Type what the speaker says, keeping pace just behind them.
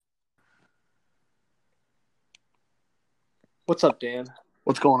What's up, Dan?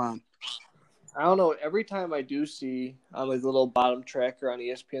 What's going on? I don't know. Every time I do see on the little bottom tracker on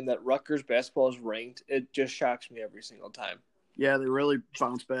ESPN that Rutgers basketball is ranked, it just shocks me every single time. Yeah, they really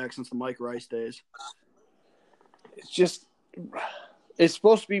bounced back since the Mike Rice days. It's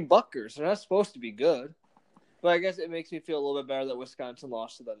supposed to be Buckers. They're not supposed to be good. But I guess it makes me feel a little bit better that Wisconsin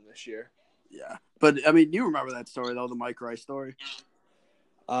lost to them this year. Yeah, but I mean, you remember that story though, the Mike Rice story?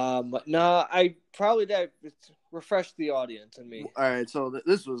 No, I probably did. It's refreshed the audience and me. All right, so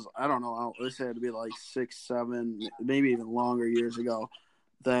this was, I don't know, this had to be like 6, 7, maybe even longer years ago.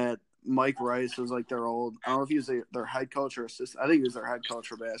 That Mike Rice was like their old, I don't know if he was their head coach or assistant. I think he was their head coach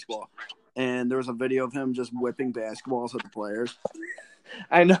for basketball. And there was a video of him just whipping basketballs at the players.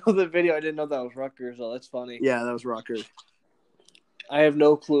 I know the video. I didn't know that was Rutgers, though. That's funny. Yeah, that was Rutgers. I have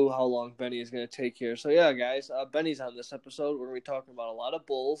no clue how long Benny is going to take here. So, yeah, guys, Benny's on this episode. We're going to be talking about a lot of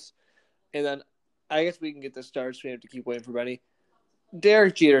Bulls. And then I guess we can get this started, so we have to keep waiting for Benny.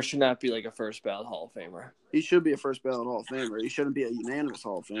 Derek Jeter should not be like a first ballot Hall of Famer. He should be a first ballot Hall of Famer. He shouldn't be a unanimous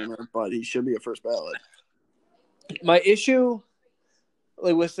Hall of Famer, but he should be a first ballot. My issue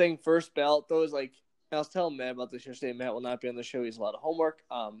with saying first ballot, though, is like, I was telling Matt about this yesterday. Matt will not be on the show. He's a lot of homework.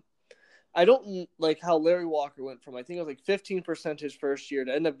 I don't like how Larry Walker went from, I think it was like 15% his first year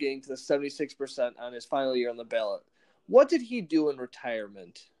to end up getting to the 76% on his final year on the ballot. What did he do in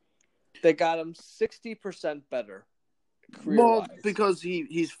retirement that got him 60% better career-wise? Well, because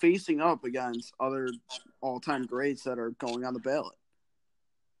he's facing up against other all-time greats that are going on the ballot.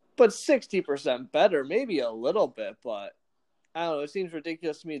 But 60% better, maybe a little bit, but I don't know. It seems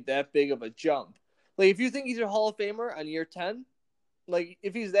ridiculous to me that big of a jump. Like, if you think he's a Hall of Famer on year 10, like,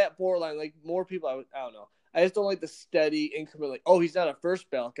 if he's that borderline, like, more people, I don't know. I just don't like the steady increment, like, oh, he's not a first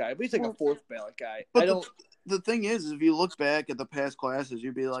ballot guy, but he's like a fourth ballot guy. But the thing is, if you look back at the past classes,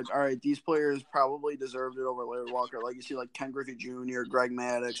 you'd be like, all right, these players probably deserved it over Larry Walker. Like, you see, like, Ken Griffey Jr., Greg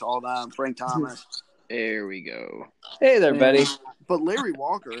Maddux, all them, Frank Thomas. There we go. Hey there, Benny. But Larry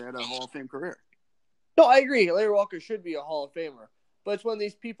Walker had a Hall of Fame career. No, I agree. Larry Walker should be a Hall of Famer. But it's when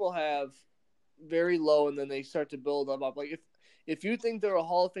these people have very low and then they start to build them up. Like, if you think they're a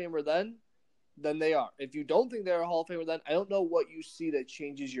Hall of Famer then they are. If you don't think they're a Hall of Famer then, I don't know what you see that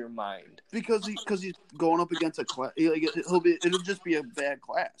changes your mind. Because he's going up against a class. It'll just be a bad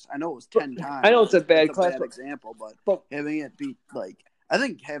class. I know it was 10 times. I know it's a bad class. Bad example, but having it be like, I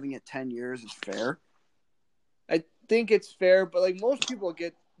think having it 10 years is fair. I think it's fair, but like most people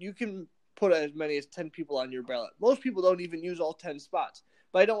you can put as many as 10 people on your ballot. Most people don't even use all 10 spots.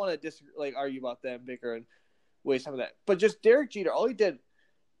 But I don't want to argue about that and bicker and waste some of that. But just Derek Jeter, all he did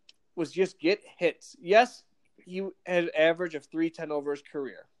was just get hits. Yes, he had an average of 310 over his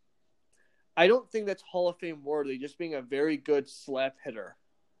career. I don't think that's Hall of Fame worthy, just being a very good slap hitter.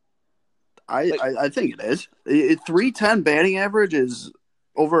 I think it is. 310 batting average is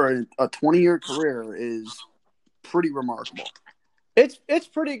over a 20-year career is pretty remarkable. It's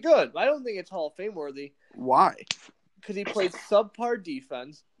pretty good. I don't think it's Hall of Fame worthy. Why? Because he played subpar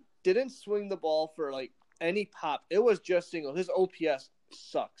defense, didn't swing the ball for like any pop. It was just single. His OPS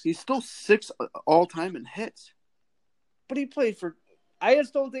sucks. He's still 6th all-time in hits. But he played for – I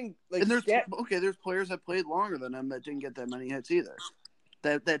just don't think – and there's players that played longer than him that didn't get that many hits either.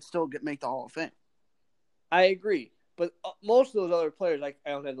 That still make the Hall of Fame. I agree. But most of those other players, I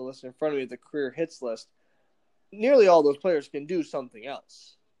don't have the list in front of me, the career hits list, nearly all those players can do something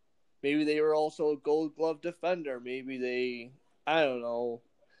else. Maybe they were also a Gold Glove defender. Maybe they – I don't know.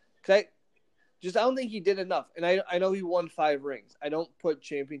 Because I don't think he did enough. And I know he won 5 rings. I don't put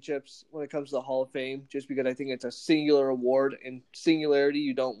championships when it comes to the Hall of Fame just because I think it's a singular award. And singularity,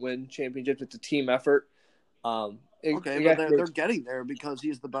 you don't win championships. It's a team effort. But they're getting there because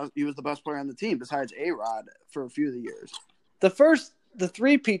he's the best. He was the best player on the team besides A-Rod for a few of the years. The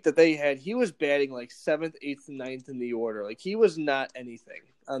three-peat that they had, he was batting like 7th, 8th, and 9th in the order. Like, he was not anything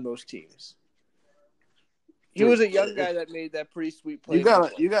on those teams. He was a young guy that made that pretty sweet play. You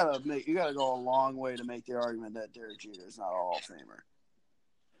gotta go a long way to make the argument that Derek Jeter is not a Hall of Famer.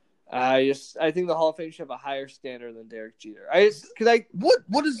 I think the Hall of Fame should have a higher standard than Derek Jeter.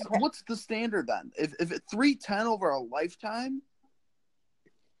 What's the standard then? If it's 310 over a lifetime?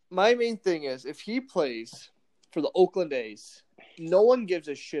 My main thing is if he plays for the Oakland A's, no one gives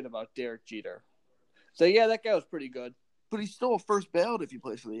a shit about Derek Jeter. So yeah, that guy was pretty good. But he's still a first ballot if he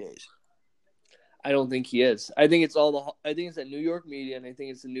plays for the A's. I don't think he is. I think it's the New York media, and I think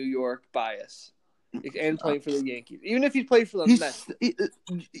it's the New York bias. And playing for the Yankees. Even if he played for the Mets.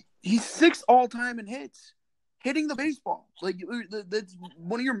 He's 6th all-time in hits. Hitting the baseball. Like, that's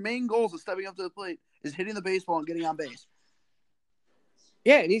one of your main goals of stepping up to the plate is hitting the baseball and getting on base.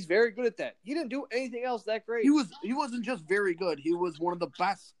 Yeah, and he's very good at that. He didn't do anything else that great. He wasn't just very good. He was one of the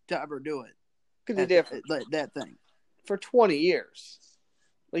best to ever do it. Because he did that thing for 20 years.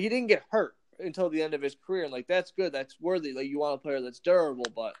 Like, he didn't get hurt until the end of his career, and like that's good. That's worthy. Like, you want a player that's durable,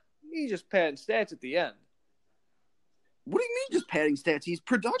 but he's just padding stats at the end. What do you mean just padding stats? He's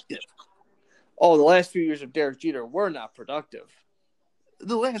productive. Oh, the last few years of Derek Jeter were not productive.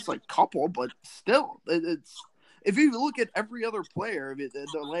 The last couple, but still, it's if you look at every other player, the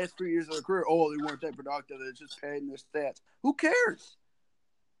last 3 years of their career, they weren't that productive. It's just padding their stats. Who cares?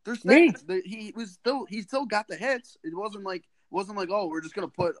 Their stats. He still got the hits. It wasn't like we're just gonna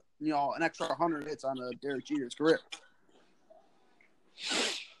put an extra 100 hits on Derek Jeter's career.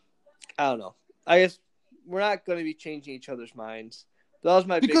 I don't know. I guess we're not going to be changing each other's minds. That was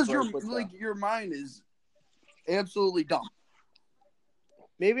my because big your mind is absolutely dumb.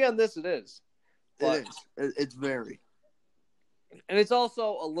 Maybe on this it is. It is. It's very. And it's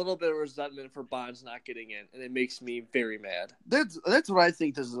also a little bit of resentment for Bonds not getting in, and it makes me very mad. That's what I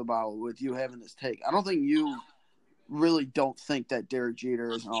think this is about with you having this take. I don't think you really don't think that Derek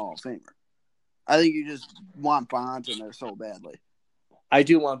Jeter is an Hall of Famer. I think you just want Bonds in there so badly. I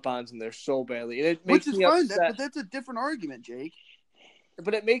do want Bonds in there so badly. And it makes me upset. But that's a different argument, Jake.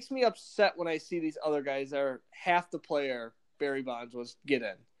 But it makes me upset when I see these other guys that are half the player Barry Bonds was get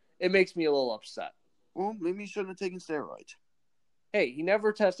in. It makes me a little upset. Well, maybe he shouldn't have taken steroids. Hey, he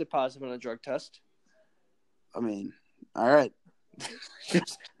never tested positive on a drug test. I mean, all right.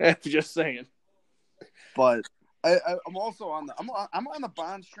 just saying. But I'm also on the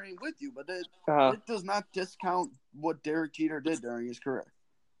Bonds train with you, but it does not discount what Derek Jeter did during his career.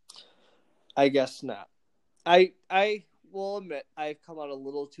 I guess not. I will admit I've come out a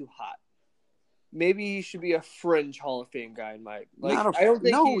little too hot. Maybe he should be a fringe Hall of Fame guy in my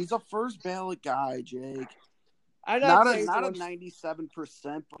he's a first ballot guy, Jake. Not a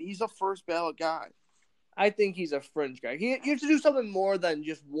 97%, but he's a first ballot guy. I think he's a fringe guy. You have to do something more than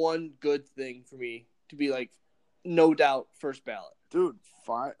just one good thing for me to be like, no doubt, first ballot. Dude,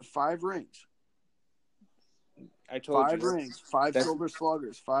 five rings. I told you. 5 rings, 5 Silver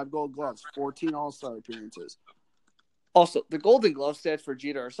Sluggers, 5 Gold Gloves, 14 All-Star appearances. Also, the Golden Glove stats for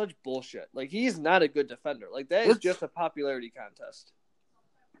Jeter are such bullshit. Like, he's not a good defender. Like, that is just a popularity contest.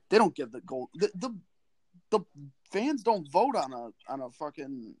 They don't give the gold. The fans don't vote on a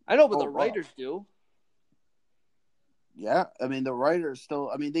fucking. I know, but the writers do. Yeah, I mean the writers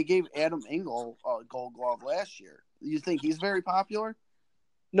still. I mean, they gave Adam Engel a Gold Glove last year. You think he's very popular?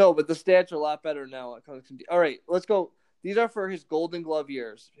 No, but the stats are a lot better now. All right, let's go. These are for his Golden Glove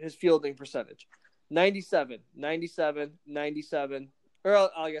years. His fielding percentage: 97, 97, 97. Or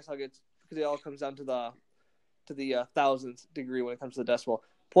I guess I'll get because it all comes down to the thousandth degree when it comes to the decimal.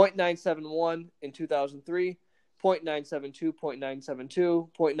 0.971 in 2003, 0.972, 0.972,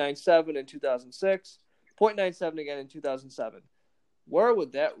 0.97 in 2006, 0.97 again in 2007. Where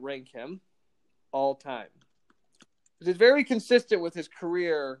would that rank him all time? It's very consistent with his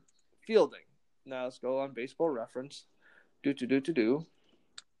career fielding. Now let's go on Baseball Reference. Oh,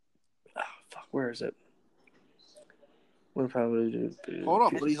 fuck, where is it? Hold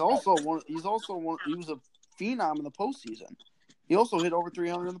on, but he's also one. He was a phenom in the postseason. He also hit over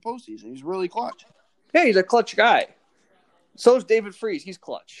 300 in the postseason. He's really clutch. Yeah, he's a clutch guy. So is David Freese. He's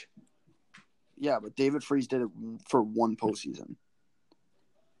clutch. Yeah, but David Freese did it for one postseason.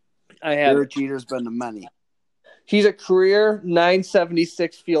 Derek Jeter's been to many. He's a career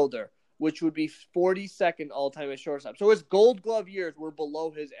 976 fielder, which would be 42nd all-time at shortstop. So his Gold Glove years were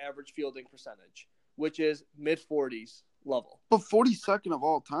below his average fielding percentage, which is mid-40s level. But 42nd of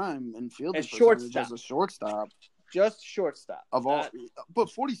all time in fielding percentage as a shortstop. Just shortstop. But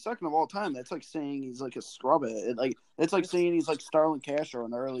 42nd of all time, that's like saying he's like a scrub it. It's like saying he's like Starlin Castro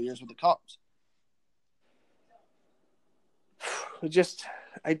in the early years with the Cubs.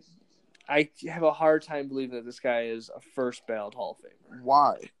 I have a hard time believing that this guy is a first ballot Hall of Famer.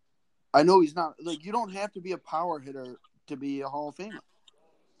 Why? I know he's not. Like, you don't have to be a power hitter to be a Hall of Famer.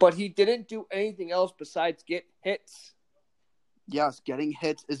 But he didn't do anything else besides get hits. Yes, getting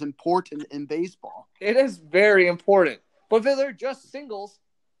hits is important in baseball. It is very important. But if they're just singles,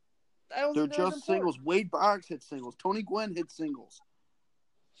 they're just singles. Wade Boggs hit singles. Tony Gwynn hit singles.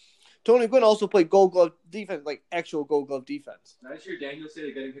 Tony Gwynn also played Gold Glove defense, like actual Gold Glove defense. Did I hear Daniel say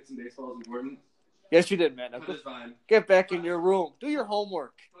that getting hits in baseball is important? Yes, you did, man. It's fine. Get back in your room. Do your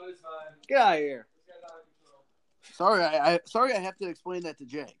homework. It's fine. Get out of here. Sorry, I have to explain that to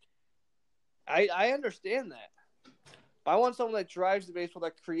Jake. I understand that. But I want someone that drives the baseball,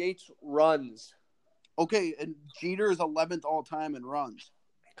 that creates runs. Okay, and Jeter is 11th all time in runs.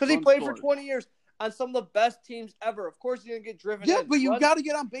 Because he played for 20 years. on some of the best teams ever. Of course, you're gonna get driven. Yeah, in. but you Runs, got to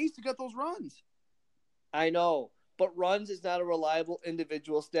get on base to get those runs. I know, but runs is not a reliable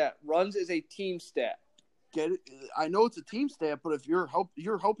individual stat. Runs is a team stat. Get it? I know it's a team stat, but if you're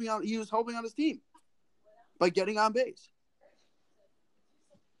helping out, he was helping out his team by getting on base.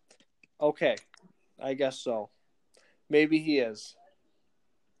 Okay, I guess so. Maybe he is.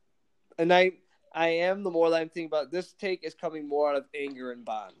 And I am, the more that I'm thinking about it, this take is coming more out of anger and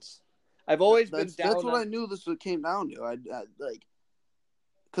Bonds. I've always been down. That's what I knew this came down to. I like,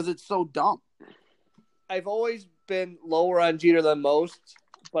 because it's so dumb. I've always been lower on Jeter than most,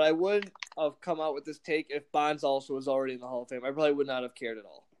 but I wouldn't have come out with this take if Bonds also was already in the Hall of Fame. I probably would not have cared at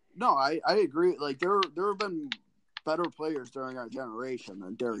all. No, I agree. Like there have been better players during our generation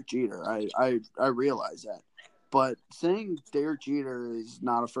than Derek Jeter. I realize that. But saying Derek Jeter is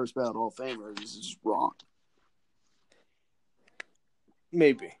not a first ballot Hall of Famer is just wrong.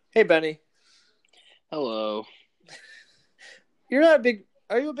 Maybe. Hey, Benny. Hello. You're not a big.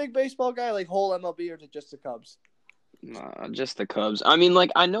 Are you a big baseball guy, like whole MLB, or is it just the Cubs? Nah, just the Cubs. I mean,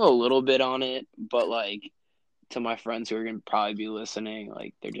 like, I know a little bit on it, but, like, to my friends who are going to probably be listening,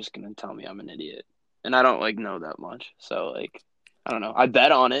 like, they're just going to tell me I'm an idiot. And I don't, like, know that much. So, like, I don't know. I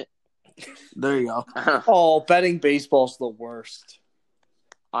bet on it. There you go. Oh, betting baseball's the worst.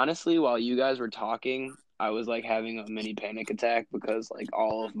 Honestly, while you guys were talking, I was, like, having a mini panic attack because, like,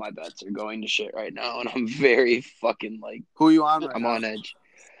 all of my bets are going to shit right now. And I'm very fucking, like, Who are you on right I'm now? on edge.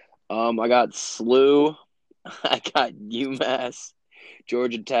 I got SLU. I got UMass,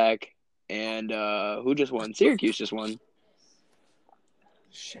 Georgia Tech, and who just won? Syracuse just won.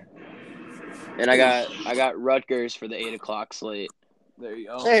 Shit. And I got Rutgers for the 8 o'clock slate. There you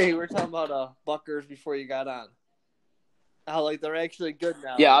go. Hey, we're talking about Buckers before you got on. How like they're actually good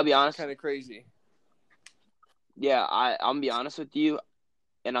now. Yeah, I'll be honest. Kind of crazy. Yeah, I'm gonna be honest with you,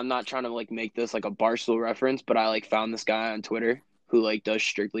 and I'm not trying to like make this like a Barstool reference, but I like found this guy on Twitter who like does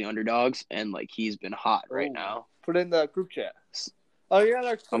strictly underdogs, and like he's been hot right Oh. now. Put it in the group chat. Oh, you're on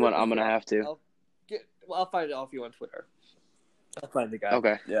our Twitter. I'm gonna have to. I'll find it off you on Twitter. I'll find the guy.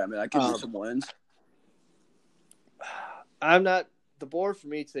 Okay. Yeah, I mean, I can do some wins. I'm not. The board for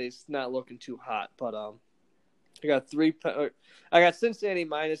me today is not looking too hot, but I got I got Cincinnati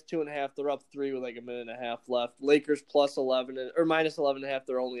minus 2.5. They're up 3 with like a minute and a half left. Lakers plus 11 or minus 11.5.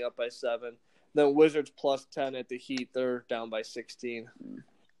 They're only up by 7. Then Wizards plus 10 at the Heat. They're down by 16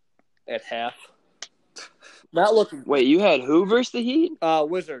 at half. Not looking. Wait, you had who versus the Heat?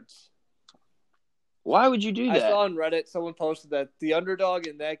 Wizards. Why would you do I that? saw on Reddit someone posted that the underdog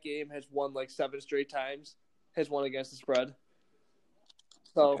in that game has won like 7 straight times. Has won against the spread.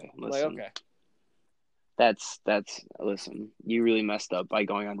 So Okay, like listen. okay. That's listen, you really messed up by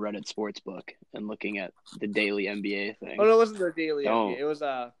going on Reddit Sportsbook and looking at the daily NBA thing. Oh no, it wasn't the daily Don't. NBA. It was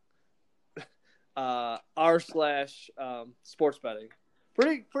r/sports betting.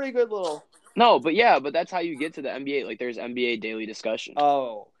 Pretty good little. No, but that's how you get to the NBA. Like there's NBA daily discussion.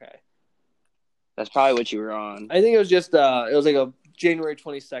 Oh, okay. That's probably what you were on. I think it was just it was like a January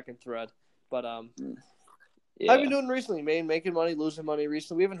 22nd thread. But Yeah. I've been doing recently, man, making money, losing money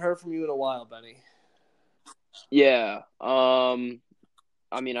recently. We haven't heard from you in a while, Benny. Yeah. I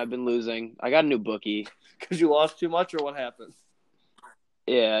mean, I've been losing. I got a new bookie. Because you lost too much, or what happened?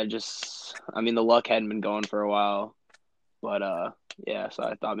 Yeah, I mean, the luck hadn't been going for a while. But, yeah, so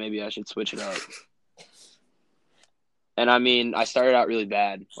I thought maybe I should switch it up. And, I mean, I started out really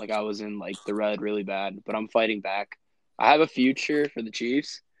bad. Like, I was in, like, the red really bad. But I'm fighting back. I have a future for the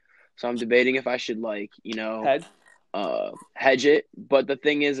Chiefs. So I'm debating if I should, like, you know, hedge it. But the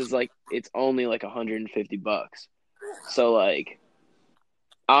thing is like, it's only, like, $150. So, like,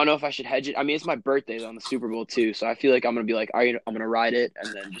 I don't know if I should hedge it. I mean, it's my birthday on the Super Bowl, too. So I feel like I'm going to be like, I'm going to ride it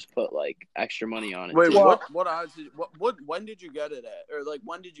and then just put, like, extra money on it. Wait, too. what odds? When did you get it at? Or, like,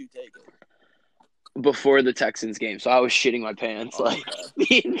 when did you take it? Before the Texans game. So I was shitting my pants, like,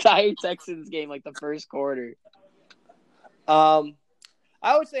 the entire Texans game, like, the first quarter.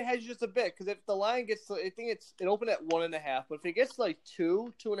 I would say hedge just a bit, because if the line gets, I think it opened at 1.5, but if it gets like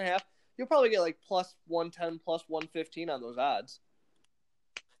 2.5, you'll probably get like plus 110, plus 115 on those odds.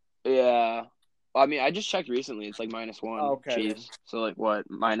 Yeah. I mean, I just checked recently. It's like minus 1 Okay. Chiefs. So, like, what?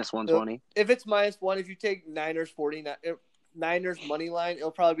 Minus 120? If it's minus 1, if you take Niners money line, it'll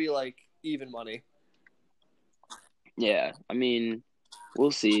probably be like even money. Yeah. I mean,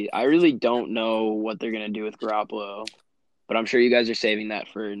 we'll see. I really don't know what they're going to do with Garoppolo. But I'm sure you guys are saving that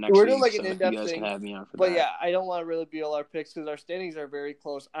for next We're week. doing like an so in-depth you guys thing. can have me on for But that. yeah, I don't want to really be all our picks because our standings are very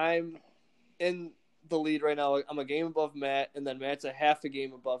close. I'm in the lead right now. I'm a game above Matt, and then Matt's a half a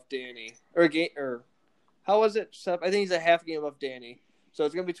game above Danny. Or how was it, Seth? I think he's a half a game above Danny. So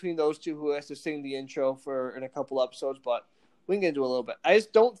it's going to be between those two who has to sing the intro in a couple episodes, but we can get into a little bit. I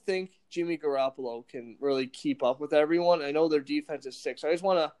just don't think Jimmy Garoppolo can really keep up with everyone. I know their defense is sick, so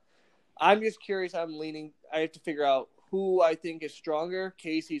I'm just curious. I have to figure out who I think is stronger,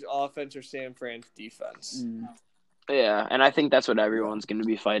 Casey's offense or San Fran's defense. Yeah, and I think that's what everyone's going to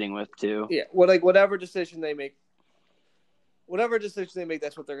be fighting with too. Yeah, whatever decision they make,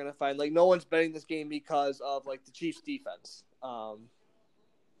 that's what they're going to find. Like, no one's betting this game because of, like, the Chiefs' defense. I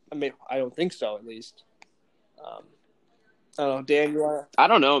don't think so, at least. I don't know. Dan, you want to? I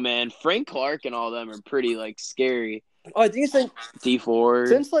don't know, man. Frank Clark and all them are pretty, like, scary. Oh, I think it's like Dee Ford.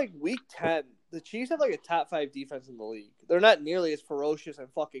 Since, like, week 10, the Chiefs have, like, a top 5 defense in the league. They're not nearly as ferocious and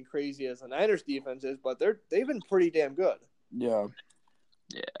fucking crazy as the Niners' defense is, but they've been pretty damn good. Yeah.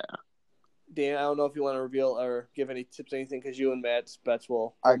 Yeah. Dan, I don't know if you want to reveal or give any tips, anything, because you and Matt's bets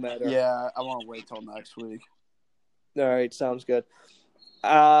will matter. Yeah, I want to wait till next week. All right, sounds good.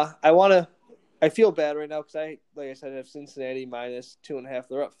 I feel bad right now because like I said, I have Cincinnati minus 2.5.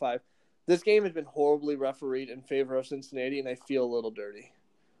 They're up 5. This game has been horribly refereed in favor of Cincinnati, and I feel a little dirty.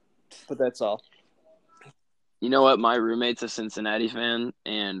 But that's all. You know what? My roommate's a Cincinnati fan,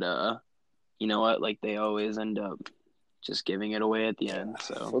 and you know what? Like, they always end up just giving it away at the end.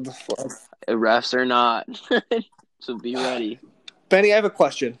 So What the fuck? refs or not, so be ready. Benny, I have a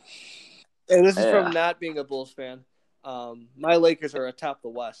question. And this is from not being a Bulls fan. My Lakers are atop the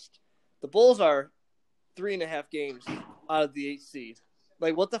West. The Bulls are 3.5 games out of the 8th seed.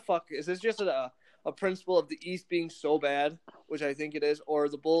 Like, what the fuck? Is this just a principle of the East being so bad, which I think it is, or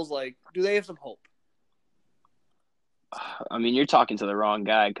the Bulls, like, do they have some hope? I mean, you're talking to the wrong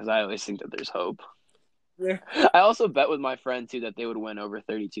guy because I always think that there's hope. Yeah. I also bet with my friend, too, that they would win over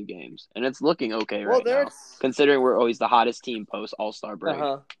 32 games. And it's looking okay right now, there's- considering we're always the hottest team post All-Star break.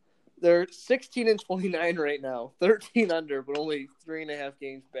 They're 16-29 right now, 13 under, but only 3.5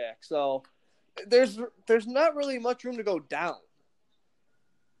 games back. So there's not really much room to go down.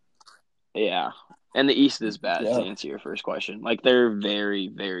 Yeah. And the East is bad, to answer your first question. Like, they're very,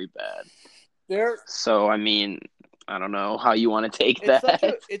 very bad. So, I mean, I don't know how you want to take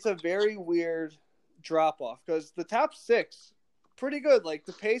that. It's a very weird drop-off because the top 6, pretty good. Like,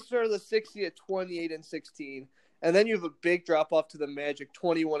 the Pacers are the 60 at 28 and 16. And then you have a big drop-off to the Magic,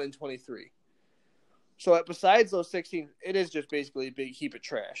 21 and 23. So besides those 16, it is just basically a big heap of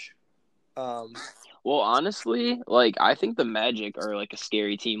trash. Well, honestly, like, I think the Magic are, like, a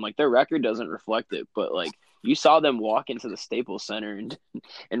scary team. Like, their record doesn't reflect it, but, like, you saw them walk into the Staples Center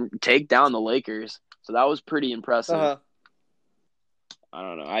and take down the Lakers. So that was pretty impressive. I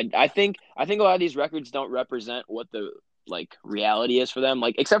don't know. I think a lot of these records don't represent what the like reality is for them,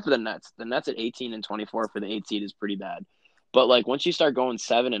 like except for the Nets. The Nets at 18 and 24 for the 8th seed is pretty bad. But like once you start going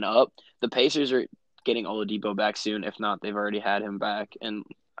 7 and up, the Pacers are getting Oladipo back soon. If not, they've already had him back. And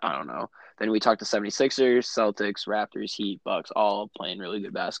I don't know. Then we talk to 76ers, Celtics, Raptors, Heat, Bucks, all playing really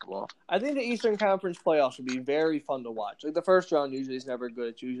good basketball. I think the Eastern Conference playoffs would be very fun to watch. Like the first round usually is never good.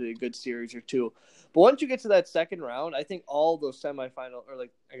 It's usually a good series or two. But once you get to that second round, I think all those semifinal or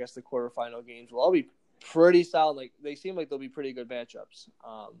like I guess the quarterfinal games will all be pretty solid. Like they seem like they'll be pretty good matchups.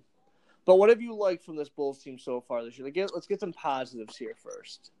 But what have you liked from this Bulls team so far this year? Let's get some positives here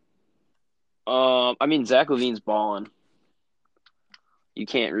first. I mean Zach LaVine's balling. You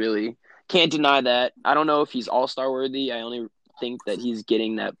can't deny that. I don't know if he's all-star worthy. I only think that he's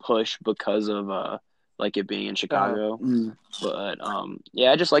getting that push because of like it being in Chicago. But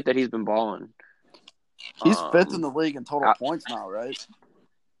yeah, I just like that he's been balling. He's 5th in the league in total points now, right?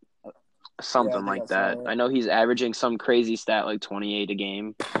 Something like that. Right. I know he's averaging some crazy stat like 28 a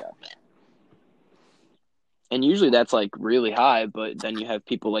game. Yeah. And usually that's like really high, but then you have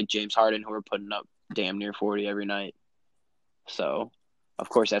people like James Harden who are putting up damn near 40 every night. So, of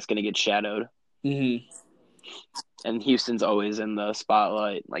course, that's going to get shadowed. Mm-hmm. And Houston's always in the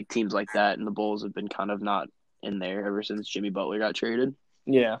spotlight, like teams like that, and the Bulls have been kind of not in there ever since Jimmy Butler got traded.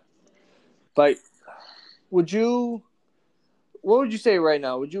 Yeah. But what would you say right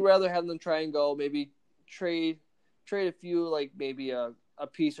now? Would you rather have them try and go maybe trade a few, like maybe a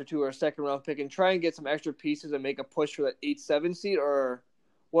piece or two or a second round pick and try and get some extra pieces and make a push for that 8-7 seed? Or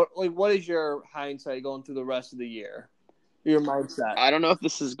what is your hindsight going through the rest of the year? Your mindset? I don't know if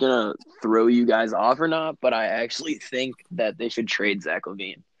this is going to throw you guys off or not, but I actually think that they should trade Zach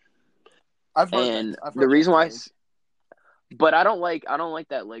LaVine. I've heard the reason why but I don't like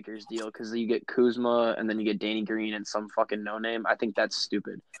that Lakers deal because you get Kuzma and then you get Danny Green and some fucking no-name. I think that's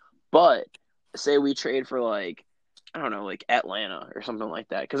stupid. But say we trade for like, I don't know, like Atlanta or something like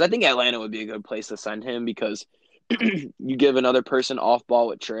that. Because I think Atlanta would be a good place to send him because you give another person off ball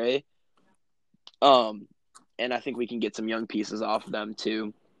with Trey. And and I think we can get some young pieces off of them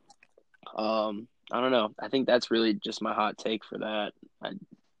too. I don't know. I think that's really just my hot take for that.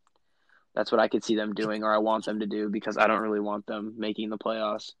 That's what I could see them doing, or I want them to do, because I don't really want them making the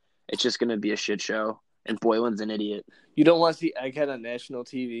playoffs. It's just going to be a shit show, and Boylan's an idiot. You don't want to see Egghead on national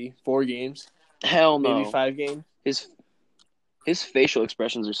TV 4 games? Hell no. Maybe 5 games? His facial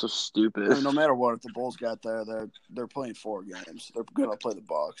expressions are so stupid. I mean, no matter what, if the Bulls got there, they're playing 4 games. They're going to play the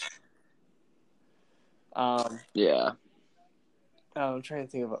Bucks. Yeah. I'm trying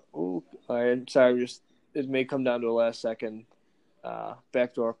to think of all right, sorry, it may come down to a last second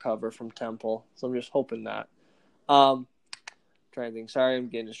backdoor cover from Temple, so I'm just hoping not. Trying to think. Sorry, I'm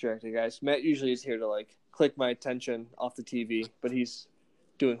getting distracted, guys. Matt usually is here to like click my attention off the TV, but he's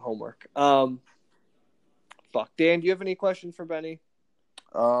doing homework. Dan, do you have any questions for Benny?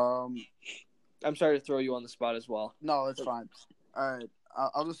 I'm sorry to throw you on the spot as well. No, it's fine. All right,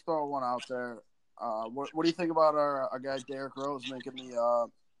 I'll just throw one out there. What do you think about our guy Derrick Rose making the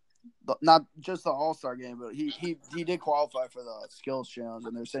not just the All-Star game, but he did qualify for the skills challenge,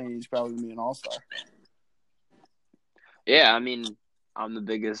 and they're saying he's probably gonna be an All-Star. Yeah, I mean, I'm the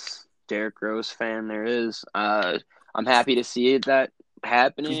biggest Derrick Rose fan there is. I'm happy to see that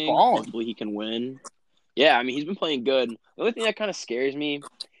happening. He's balling. Hopefully he can win. Yeah, I mean, he's been playing good. The only thing that kind of scares me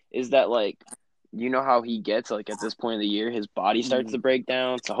is that, like, you know how he gets, like, at this point of the year, his body starts to break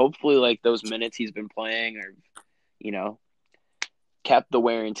down. So hopefully, like, those minutes he's been playing are, you know, kept the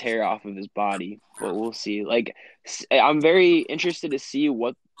wear and tear off of his body. But we'll see. Like, I'm very interested to see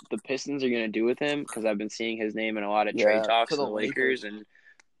what the Pistons are going to do with him, because I've been seeing his name in a lot of trade talks to the Lakers. And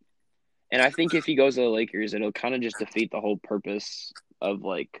I think if he goes to the Lakers, it'll kind of just defeat the whole purpose of,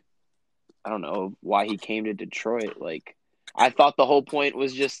 like, I don't know why he came to Detroit. Like, I thought the whole point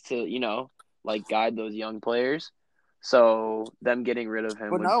was just to, you know, like, guide those young players. So them getting rid of him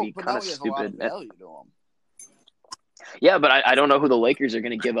would be kind of stupid. A lot of value to him. Yeah, but I don't know who the Lakers are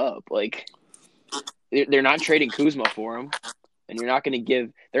going to give up. Like, they're not trading Kuzma for him, and they're not going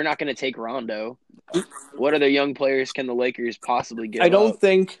to take Rondo. What other young players can the Lakers possibly give up? I don't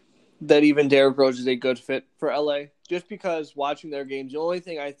think that even Derrick Rose is a good fit for LA. Just because watching their games, the only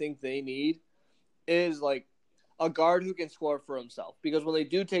thing I think they need is, like, a guard who can score for himself. Because when they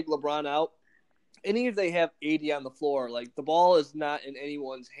do take LeBron out, and even if they have AD on the floor, like, the ball is not in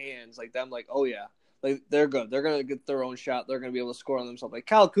anyone's hands. Like, them, like, oh, yeah. Like, they're good. They're going to get their own shot. They're going to be able to score on themselves. Like,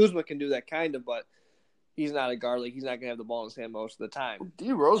 Kyle Kuzma can do that kind of, but he's not a guard. Like, he's not going to have the ball in his hand most of the time.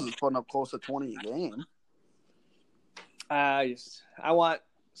 D. Rose is putting up close to 20 a game. I want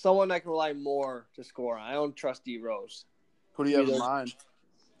someone I can rely more to score on. I don't trust D. Rose. Who do you have in mind?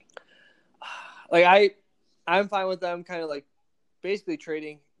 Like, I'm fine with them kind of, like, basically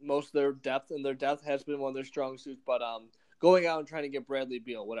trading most of their depth, and their depth has been one of their strong suits, but going out and trying to get Bradley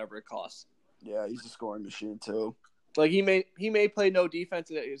Beal, whatever it costs. Yeah, he's a scoring machine too. Like, he may play no defense,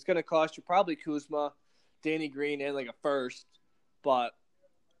 and it's going to cost you probably Kuzma, Danny Green, and, like, a first, but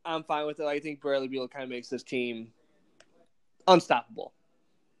I'm fine with it. I think Bradley Beal kind of makes this team unstoppable.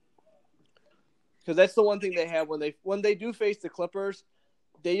 Because that's the one thing they have when they do face the Clippers,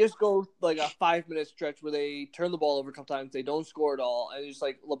 they just go like a 5-minute stretch where they turn the ball over a couple times, they don't score at all, and it's just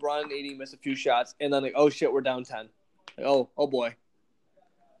like LeBron and AD miss a few shots, and then like, oh shit, we're down 10. Like, oh boy.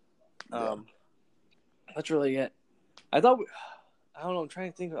 That's really it. I don't know. I'm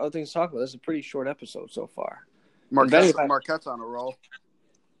trying to think of other things to talk about. This is a pretty short episode so far. Marquette's on a roll.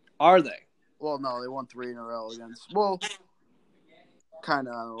 Are they? Well, no, they won 3 in a row against. Well, kind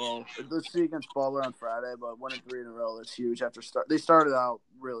of on a roll. Let's see against Butler on Friday, but winning 3 in a row, that's huge. They started out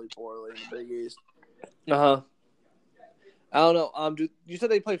really poorly in the Big East. I don't know. You said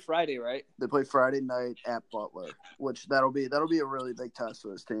they play Friday, right? They play Friday night at Butler, which that'll be a really big test for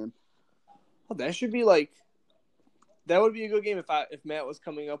this team. Well, that should be like. That would be a good game if Matt was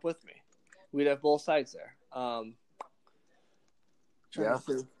coming up with me. We'd have both sides there.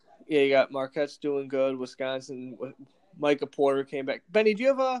 Yeah, you got Marquette's doing good. Wisconsin, Micah Porter came back. Benny, do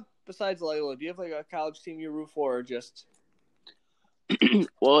you have besides Loyola, do you have like a college team you root for, or just?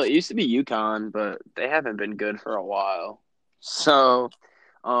 Well, it used to be UConn, but they haven't been good for a while. So,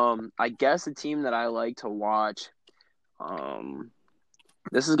 I guess a team that I like to watch.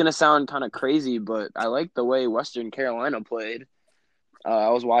 This is gonna sound kind of crazy, but I like the way Western Carolina played. I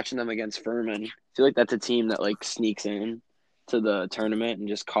was watching them against Furman. I feel like that's a team that like sneaks in to the tournament and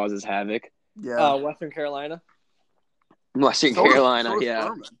just causes havoc. Yeah, Western Carolina. Carolina, yeah.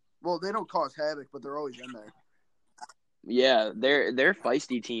 Furman. Well, they don't cause havoc, but they're always in there. Yeah, they're a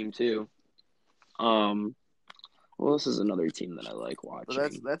feisty team too. Well, this is another team that I like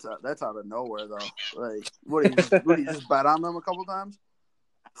watching. But that's out of nowhere though. Like, what do you just bet on them a couple times?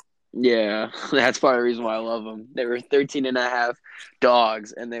 Yeah, that's part of the reason why I love them. They were 13.5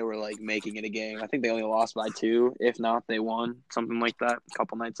 dogs, and they were like making it a game. I think they only lost by 2. If not, they won, something like that, a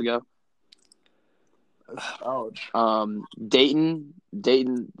couple nights ago. Ouch. Dayton, they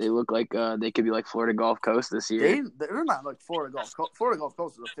look like they could be like Florida Gulf Coast this year. Dayton, they're not like Florida Gulf. Florida Gulf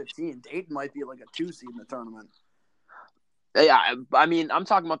Coast is a 15. Dayton might be like a 2 seed in the tournament. Yeah, I mean, I'm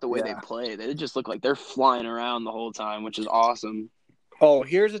talking about the way they Yeah. play. They just look like they're flying around the whole time, which is awesome. Oh,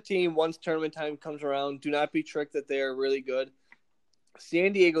 here's a team once tournament time comes around. Do not be tricked that they are really good.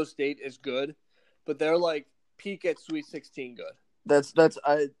 San Diego State is good, but they're like peak at Sweet 16 good.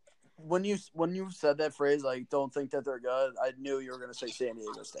 When you said that phrase, like, don't think that they're good, I knew you were going to say San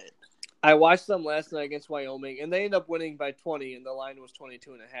Diego State. I watched them last night against Wyoming, and they ended up winning by 20, and the line was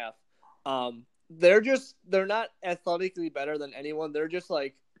 22.5. They're not athletically better than anyone. They're just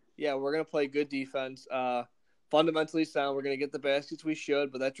like, yeah, we're going to play good defense. Fundamentally sound. We're going to get the baskets we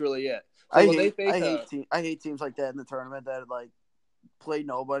should, but that's really it. So I hate teams like that in the tournament that like play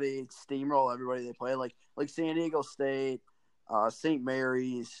nobody, steamroll everybody they play. Like San Diego State, St.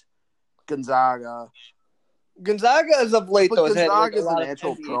 Mary's, Gonzaga. Gonzaga is of late, though. Gonzaga is an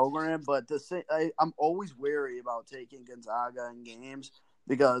actual program, but I'm always wary about taking Gonzaga in games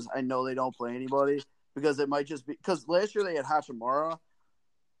because I know they don't play anybody. Because it might just be because last year they had Hachimura,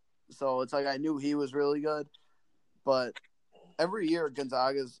 so it's like I knew he was really good. But every year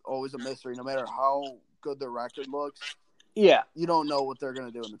Gonzaga is always a mystery, no matter how good their record looks. Yeah. You don't know what they're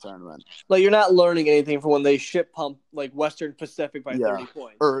going to do in the tournament. Like, you're not learning anything from when they ship pump, like, Western Pacific by 30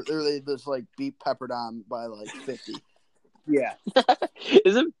 points. Or they just, like, beat Pepperdine by, like, 50. Yeah.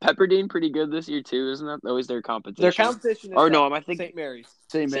 Isn't Pepperdine pretty good this year, too? Isn't that always their competition? Their competition is I think St. Mary's.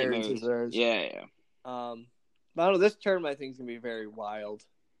 St. Mary's is theirs. Yeah. But I don't know. This tournament, I think, is going to be very wild.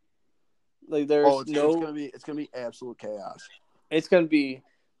 Like, it's gonna be absolute chaos. It's gonna be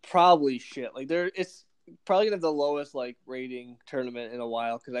probably shit. Like it's probably gonna have the lowest like rating tournament in a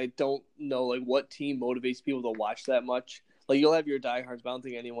while because I don't know like what team motivates people to watch that much. Like you'll have your diehards, but I don't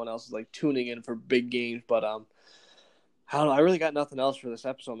think anyone else is like tuning in for big games. But I don't know. I really got nothing else for this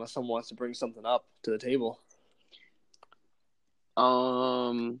episode unless someone wants to bring something up to the table.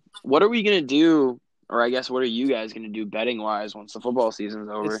 What are we gonna do? Or I guess what are you guys going to do betting-wise once the football season's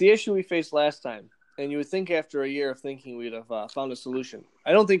over? It's the issue we faced last time. And you would think after a year of thinking we'd have found a solution.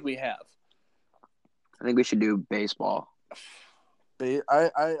 I don't think we have. I think we should do baseball.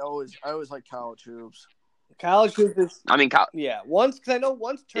 I always like college hoops. College hoops is... yeah. Once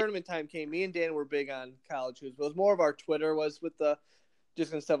tournament time came, me and Dan were big on college hoops. It was more of our Twitter was with the...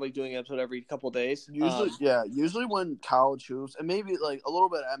 Just instead of like doing an episode every couple of days. Usually when college hoops and maybe like a little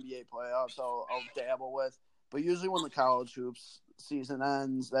bit of NBA playoffs, I'll dabble with. But usually when the college hoops season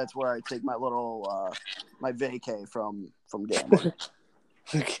ends, that's where I take my little my vacay from gambling.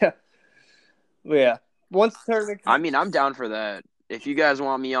 Yeah. Once tournament. I mean, I'm down for that. If you guys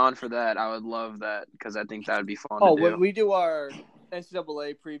want me on for that, I would love that because I think that would be fun. to do. When we do our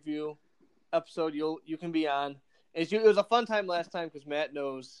NCAA preview episode, you can be on. It was a fun time last time because Matt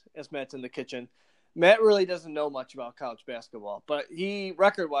knows, as Matt's in the kitchen, Matt really doesn't know much about college basketball. But he,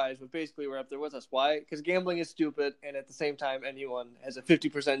 record-wise, was basically right up there with us. Why? Because gambling is stupid, and at the same time, anyone has a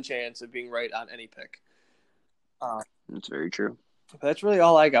 50% chance of being right on any pick. That's very true. That's really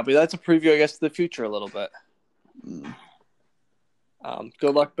all I got. But that's a preview, I guess, to the future a little bit.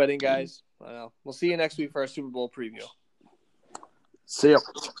 Good luck betting, guys. We'll see you next week for our Super Bowl preview. See ya.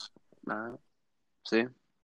 All right. See you.